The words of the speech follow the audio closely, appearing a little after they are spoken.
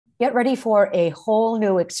Get ready for a whole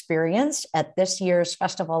new experience at this year's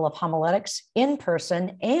Festival of Homiletics in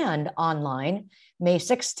person and online, May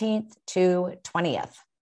 16th to 20th.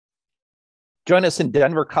 Join us in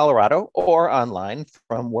Denver, Colorado, or online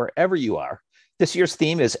from wherever you are. This year's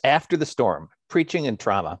theme is After the Storm, Preaching and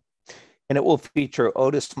Trauma. And it will feature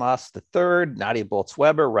Otis Moss III, Nadia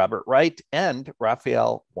Boltz-Weber, Robert Wright, and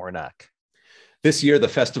Raphael Warnock. This year, the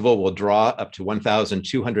festival will draw up to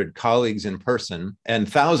 1,200 colleagues in person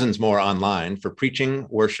and thousands more online for preaching,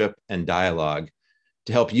 worship, and dialogue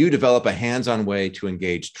to help you develop a hands-on way to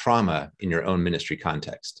engage trauma in your own ministry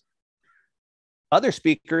context. Other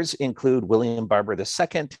speakers include William Barber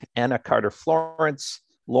II, Anna Carter Florence,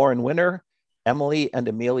 Lauren Winner, Emily and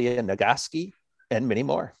Amelia Nagaski, and many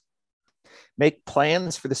more. Make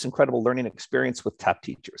plans for this incredible learning experience with top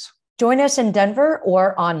teachers. Join us in Denver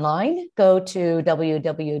or online. Go to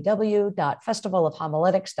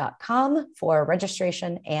www.festivalofhomiletics.com for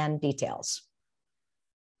registration and details.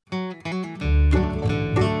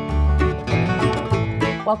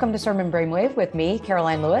 Welcome to Sermon Brainwave with me,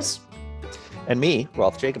 Karoline Lewis. And me,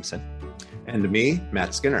 Rolf Jacobson. And me,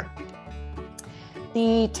 Matt Skinner.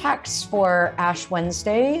 The text for Ash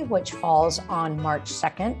Wednesday, which falls on March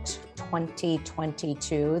 2nd,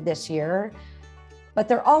 2022 this year, but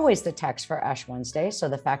they're always the text for Ash Wednesday. So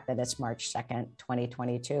the fact that it's March 2nd,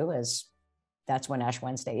 2022 that's when Ash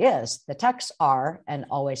Wednesday is. The texts are, and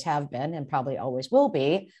always have been, and probably always will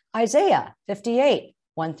be, Isaiah 58,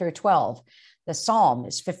 1 through 12. The Psalm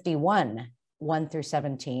is 51, 1 through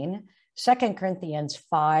 17. 2 Corinthians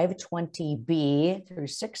 5, 20b through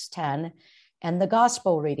 6:10. And the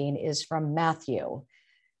gospel reading is from Matthew,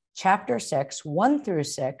 chapter 6, 1 through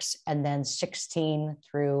 6, and then 16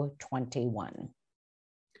 through 21.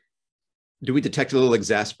 Do we detect a little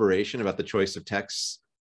exasperation about the choice of texts?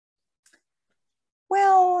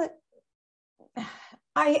 Well,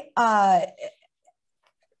 I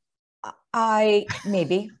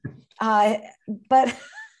maybe, but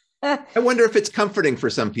I wonder if it's comforting for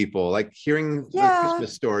some people, like hearing the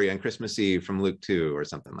Christmas story on Christmas Eve from Luke 2 or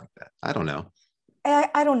something like that. I don't know.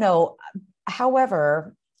 I don't know.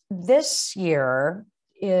 However, this year,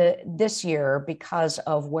 because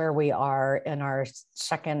of where we are in our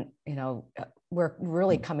second, we're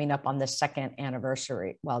really coming up on the second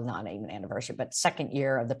anniversary. Well, not even anniversary, but second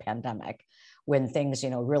year of the pandemic, when things,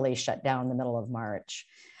 really shut down in the middle of March.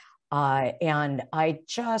 And I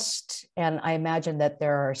imagine that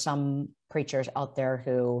there are some preachers out there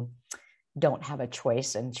who don't have a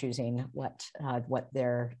choice in choosing what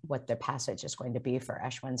their passage is going to be for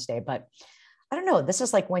Ash Wednesday. But I don't know. This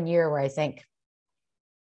is like one year where I think,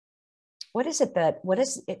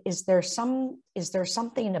 is there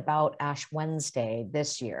something about Ash Wednesday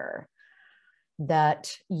this year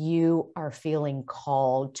that you are feeling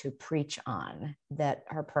called to preach on that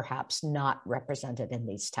are perhaps not represented in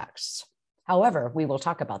these texts? However, we will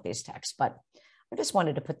talk about these texts, but I just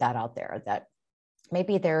wanted to put that out there, that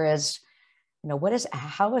maybe there is,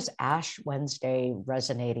 how is Ash Wednesday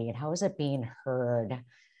resonating? How is it being heard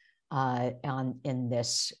in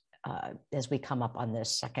this, as we come up on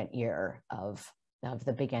this second year of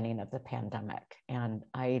the beginning of the pandemic? And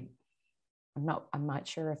I'm not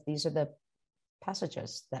sure if these are the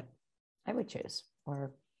passages that I would choose.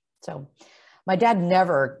 So my dad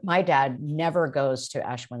never goes to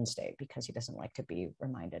Ash Wednesday because he doesn't like to be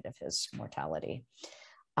reminded of his mortality.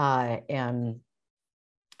 And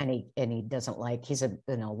he doesn't like, he's a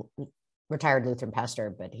retired Lutheran pastor,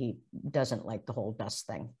 but he doesn't like the whole dust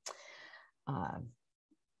thing.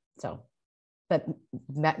 But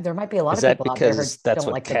there might be a lot of people out there who don't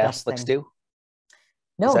like the dust thing. Do?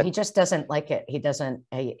 No, he just doesn't like it. He doesn't.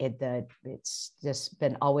 It's just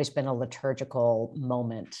always been a liturgical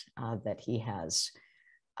moment that he has,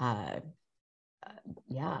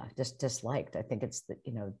 just disliked. I think it's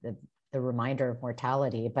the reminder of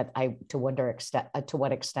mortality. But to what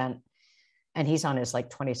extent, and he's on his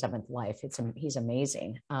 27th life. He's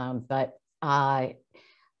amazing. But I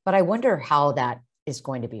wonder how that is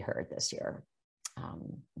going to be heard this year.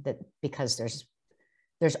 Because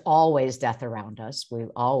there's always death around us. We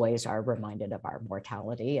always are reminded of our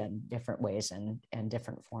mortality in different ways and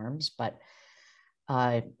different forms, but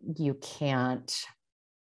you can't,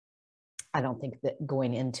 I don't think that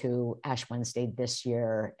going into Ash Wednesday this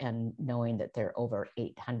year and knowing that there are over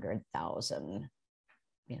 800,000,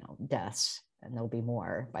 deaths, and there'll be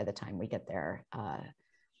more by the time we get there.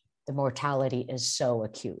 The mortality is so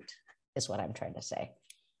acute, is what I'm trying to say,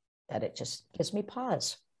 that it just gives me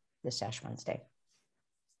pause this Ash Wednesday.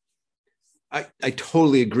 I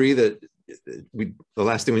totally agree that the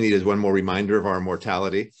last thing we need is one more reminder of our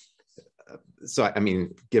mortality. so I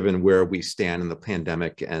mean, given where we stand in the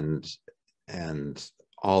pandemic and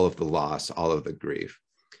all of the loss, all of the grief.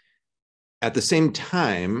 At the same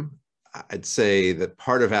time, I'd say that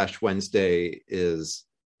part of Ash Wednesday is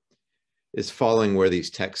following where these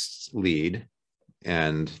texts lead.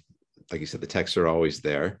 And like you said, the texts are always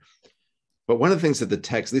there. But one of the things that the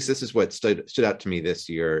text, at least this is what stood out to me this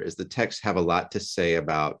year, is the texts have a lot to say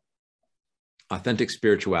about authentic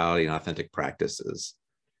spirituality and authentic practices.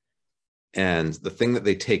 And the thing that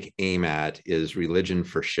they take aim at is religion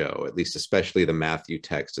for show, at least especially the Matthew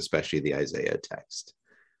text, especially the Isaiah text.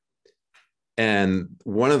 And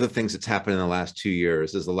one of the things that's happened in the last 2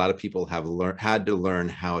 years is a lot of people have had to learn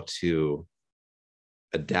how to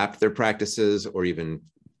adapt their practices or even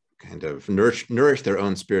kind of nourish their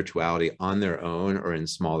own spirituality on their own or in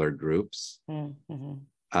smaller groups. Mm-hmm.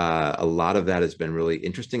 A lot of that has been really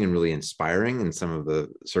interesting and really inspiring in some of the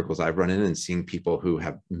circles I've run in, and seeing people who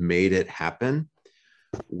have made it happen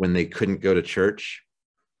when they couldn't go to church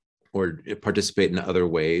or participate in other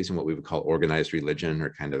ways in what we would call organized religion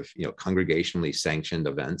or kind of, congregationally sanctioned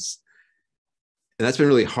events. And that's been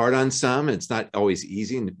really hard on some. And it's not always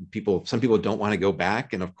easy. And some people don't want to go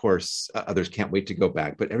back. And of course, others can't wait to go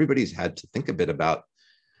back. But everybody's had to think a bit about,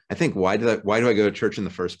 I think, why do I go to church in the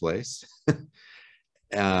first place?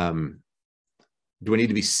 Do I need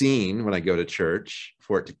to be seen when I go to church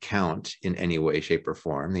for it to count in any way, shape, or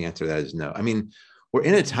form? The answer to that is no. I mean, we're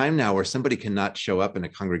in a time now where somebody cannot show up in a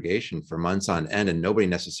congregation for months on end and nobody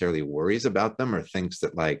necessarily worries about them or thinks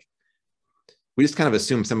that, like, we just kind of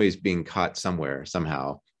assume somebody's being caught somewhere,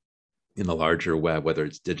 somehow in the larger web, whether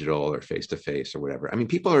it's digital or face-to-face or whatever. I mean,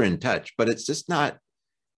 people are in touch, but it's just not,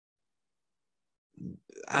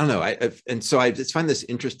 I don't know. I just find this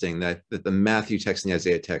interesting that the Matthew text and the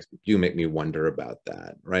Isaiah text do make me wonder about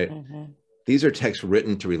that, right? Mm-hmm. These are texts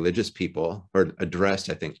written to religious people, or addressed,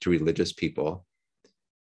 I think, to religious people.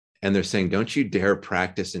 And they're saying, don't you dare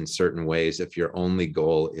practice in certain ways if your only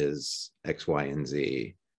goal is X, Y, and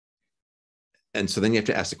Z. And so then you have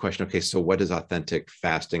to ask the question, okay, so what does authentic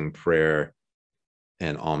fasting, prayer,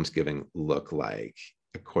 and almsgiving look like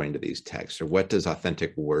according to these texts? Or what does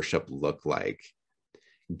authentic worship look like,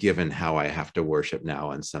 given how I have to worship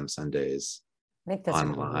now on some Sundays I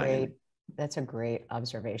think that's a great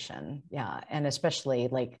observation. Yeah. And especially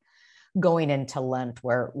like going into Lent,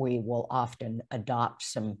 where we will often adopt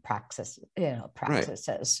some practices. Right.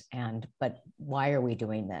 But why are we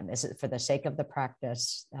doing them? Is it for the sake of the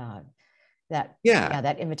practice? That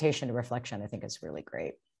invitation to reflection, I think, is really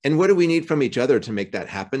great. And what do we need from each other to make that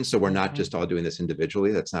happen? So we're not just all doing this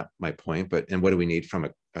individually. That's not my point. And what do we need from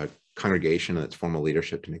a congregation and its formal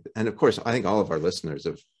leadership to make that? And of course, I think all of our listeners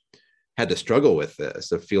have had to struggle with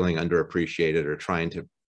this, of feeling underappreciated or trying to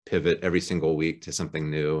pivot every single week to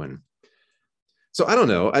something new. And so I don't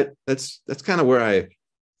know. That's kind of where I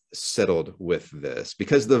settled with this,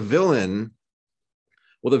 because the villain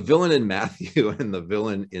in Matthew and the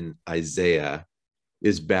villain in Isaiah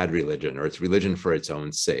is bad religion, or it's religion for its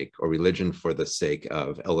own sake, or religion for the sake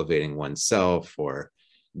of elevating oneself or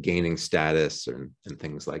gaining status and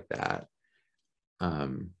things like that. I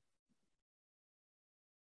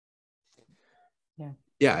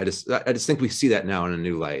just think we see that now in a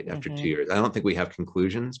new light after 2 years. I don't think we have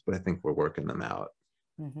conclusions, but I think we're working them out.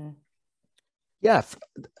 Mm-hmm. Yeah,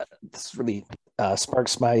 this really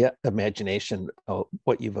sparks my imagination of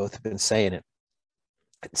what you both have been saying. It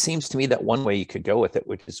seems to me that one way you could go with it,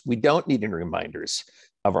 which is we don't need any reminders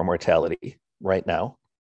of our mortality right now,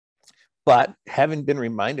 but having been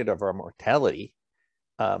reminded of our mortality,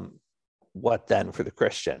 what then for the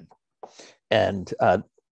Christian? And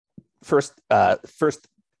first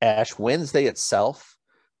Ash Wednesday itself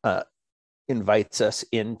invites us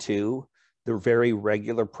into the very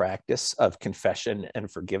regular practice of confession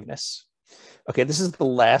and forgiveness. Okay, this is the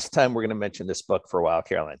last time we're going to mention this book for a while,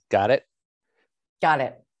 Karoline. Got it? Got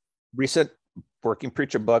it. Recent Working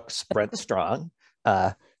Preacher books, Brent Strong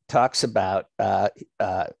talks about the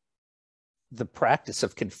practice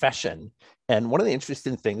of confession. And one of the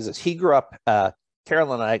interesting things is he grew up,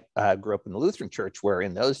 Karoline and I grew up in the Lutheran church, where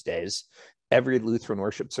in those days, every Lutheran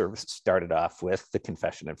worship service started off with the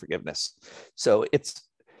confession and forgiveness.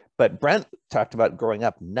 But Brent talked about growing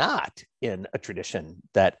up not in a tradition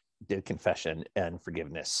that did confession and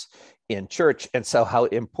forgiveness in church. And so how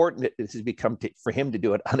important it has become for him to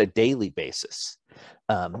do it on a daily basis.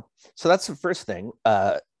 So that's the first thing.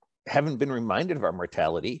 Having been reminded of our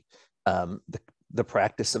mortality, the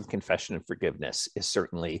practice of confession and forgiveness is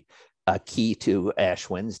certainly key to Ash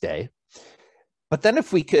Wednesday. But then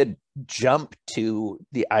if we could jump to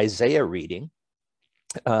the Isaiah reading,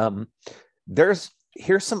 there's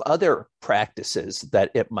here's some other practices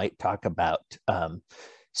that it might talk about.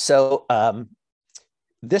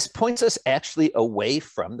 This points us actually away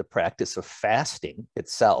from the practice of fasting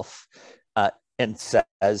itself, and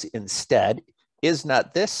says instead, is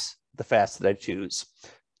not this the fast that I choose?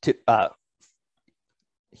 To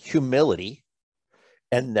humility,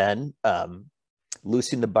 and then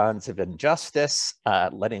loosing the bonds of injustice,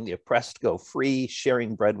 letting the oppressed go free,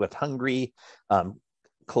 sharing bread with hungry,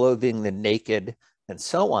 clothing the naked, and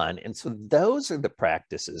so on. And so those are the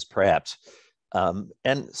practices, perhaps.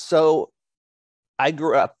 And so I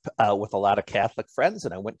grew up with a lot of Catholic friends,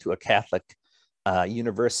 and I went to a Catholic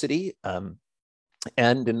university.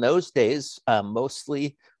 And in those days,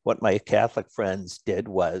 mostly what my Catholic friends did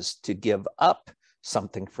was to give up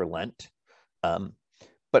something for Lent.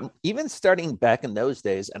 But even starting back in those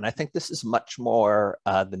days, and I think this is much more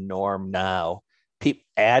the norm now,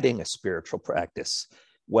 adding a spiritual practice,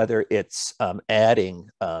 whether it's adding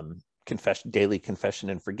daily confession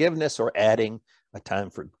and forgiveness, or adding a time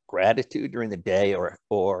for gratitude during the day,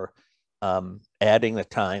 or adding a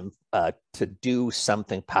time to do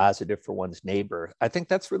something positive for one's neighbor. I think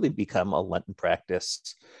that's really become a Lenten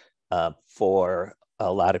practice for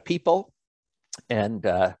a lot of people. And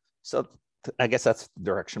so I guess that's the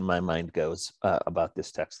direction my mind goes about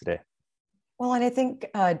this text today. Well, and I think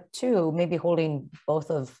too, maybe holding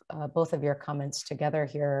both of your comments together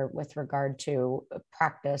here with regard to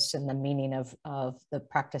practice and the meaning of the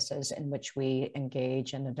practices in which we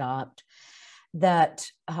engage and adopt, that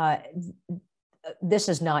this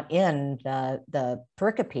is not in the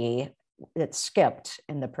pericope. It's skipped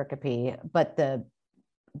in the pericope,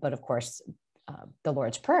 but of course the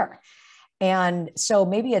Lord's Prayer. And so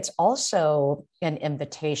maybe it's also an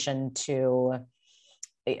invitation to,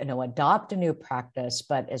 adopt a new practice,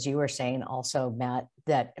 but as you were saying also, Matt,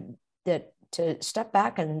 that to step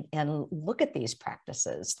back and look at these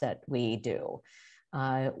practices that we do.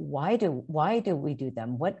 Why do we do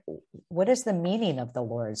them? What is the meaning of the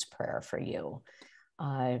Lord's Prayer for you?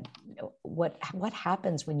 What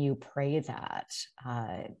happens when you pray that?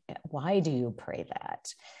 Why do you pray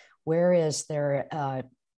that? Where is there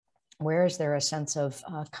a sense of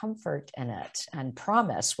comfort in it and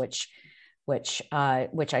promise, which I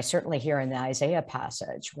certainly hear in the Isaiah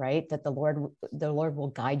passage, right? That the Lord will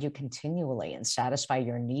guide you continually and satisfy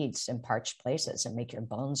your needs in parched places and make your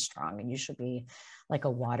bones strong. And you should be like a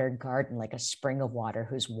watered garden, like a spring of water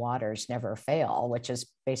whose waters never fail, which is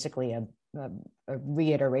basically a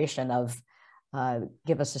reiteration of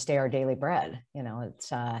give us this day our daily bread.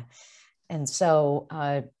 And so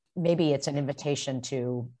maybe it's an invitation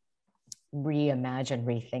to reimagine,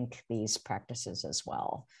 rethink these practices as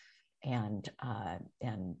well. And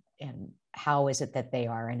how is it that they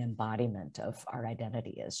are an embodiment of our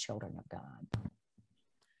identity as children of God?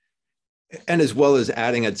 And as well as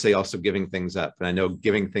adding, I'd say also giving things up. And I know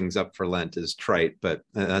giving things up for Lent is trite, but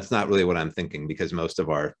that's not really what I'm thinking, because most of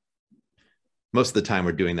the time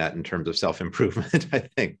we're doing that in terms of self-improvement, I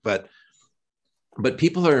think. But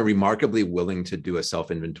people are remarkably willing to do a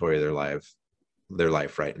self-inventory of their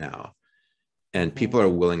life right now. And people are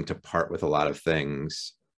willing to part with a lot of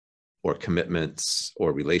things, or commitments,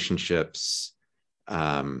 or relationships,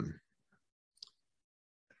 than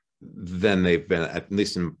they've been, at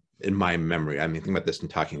least in my memory. I mean, thinking about this and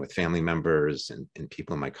talking with family members and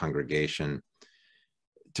people in my congregation,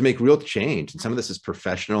 to make real change. And some of this is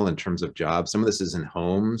professional in terms of jobs. Some of this is in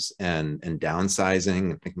homes and downsizing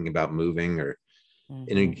and thinking about moving, or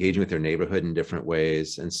engaging with their neighborhood in different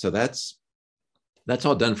ways. And so that's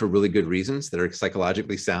all done for really good reasons that are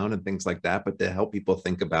psychologically sound and things like that, but to help people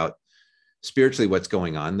think about spiritually what's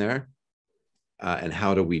going on there, and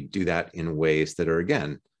how do we do that in ways that are,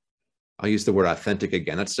 again, I'll use the word authentic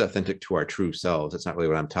again. That's authentic to our true selves. That's not really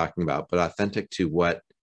what I'm talking about, but authentic to what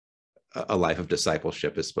a life of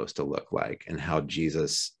discipleship is supposed to look like, and how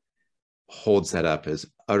Jesus holds that up as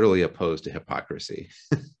utterly opposed to hypocrisy.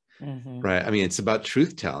 Right? I mean, it's about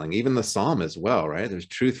truth telling, even the psalm as well, right? There's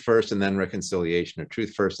truth first and then reconciliation, or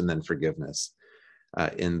truth first and then forgiveness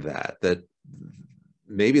in that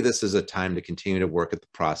maybe this is a time to continue to work at the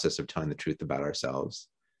process of telling the truth about ourselves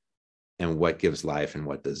and what gives life and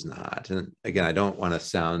what does not. And again, I don't want to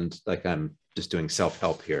sound like I'm just doing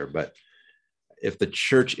self-help here, but if the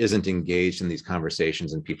church isn't engaged in these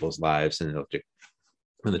conversations in people's lives, and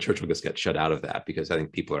the church will just get shut out of that, because I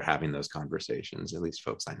think people are having those conversations, at least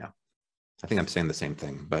folks I know. I think I'm saying the same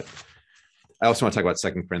thing, but I also want to talk about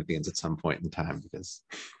 2 Corinthians at some point in time, because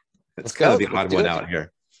it's kind of the odd one out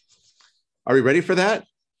here. Are we ready for that?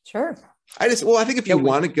 Sure. I think if you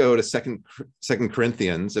want to go to Second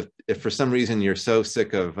Corinthians, if for some reason you're so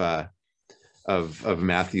sick of of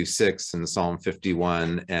Matthew 6 and Psalm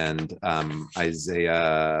 51 and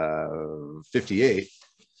Isaiah 58,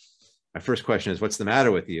 my first question is, what's the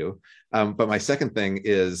matter with you? But my second thing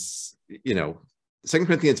is, 2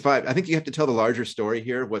 Corinthians 5, I think you have to tell the larger story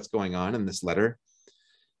here, what's going on in this letter.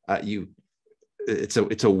 It's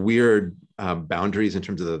a weird boundaries in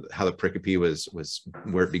terms of how the pericope was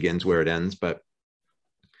where it begins, where it ends. But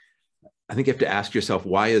I think you have to ask yourself,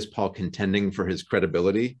 why is Paul contending for his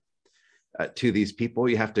credibility to these people?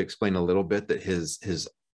 You have to explain a little bit that his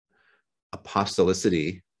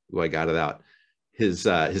apostolicity, I got it out, his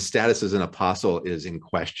status as an apostle is in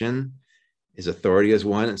question, his authority as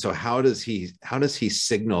one. And so how does he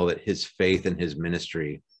signal that his faith and his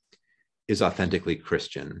ministry is authentically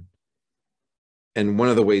Christian? And one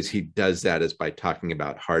of the ways he does that is by talking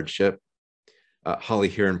about hardship. Holly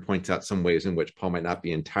Heron points out some ways in which Paul might not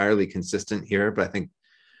be entirely consistent here, but I think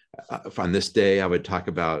if on this day I would talk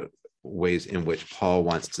about ways in which Paul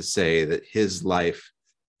wants to say that his life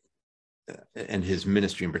and his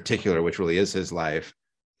ministry in particular, which really is his life,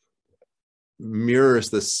 mirrors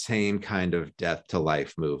the same kind of death to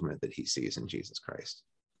life movement that he sees in Jesus Christ.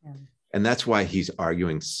 Yeah. And that's why he's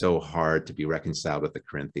arguing so hard to be reconciled with the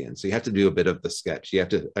Corinthians. So you have to do a bit of the sketch. You have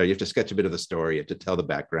to sketch a bit of the story. You have to tell the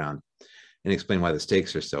background and explain why the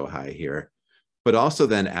stakes are so high here. But also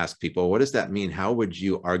then ask people, what does that mean? How would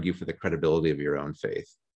you argue for the credibility of your own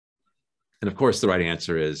faith? And of course, the right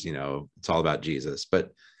answer is, it's all about Jesus.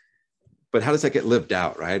 But how does that get lived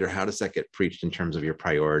out, right? Or how does that get preached in terms of your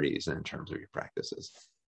priorities and in terms of your practices?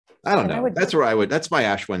 I don't know. That's my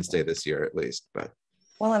Ash Wednesday this year, at least. But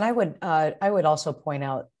well, and I would also point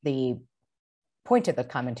out the point of the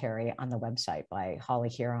commentary on the website by Holly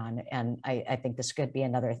Huron, and I think this could be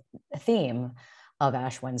another theme of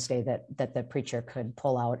Ash Wednesday that the preacher could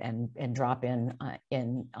pull out and drop in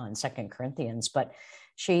on 2 Corinthians. But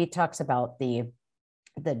she talks about the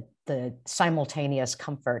simultaneous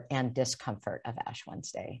comfort and discomfort of Ash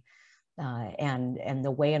Wednesday, and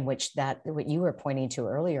the way in which that, what you were pointing to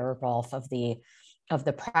earlier, Rolf, of the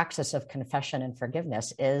praxis of confession and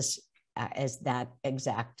forgiveness is that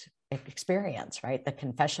exact experience, right? The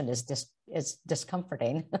confession is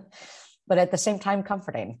discomforting, but at the same time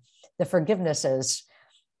comforting. The forgiveness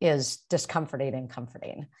is discomforting and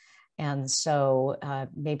comforting. And so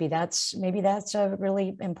maybe that's a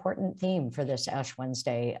really important theme for this Ash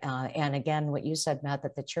Wednesday. And again, what you said, Matt,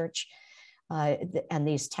 that the church and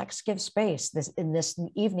these texts give space. In this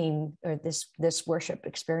evening, or this worship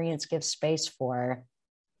experience gives space for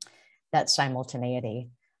that simultaneity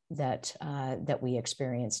that we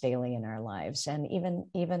experience daily in our lives, and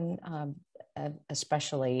even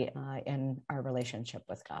especially in our relationship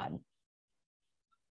with God.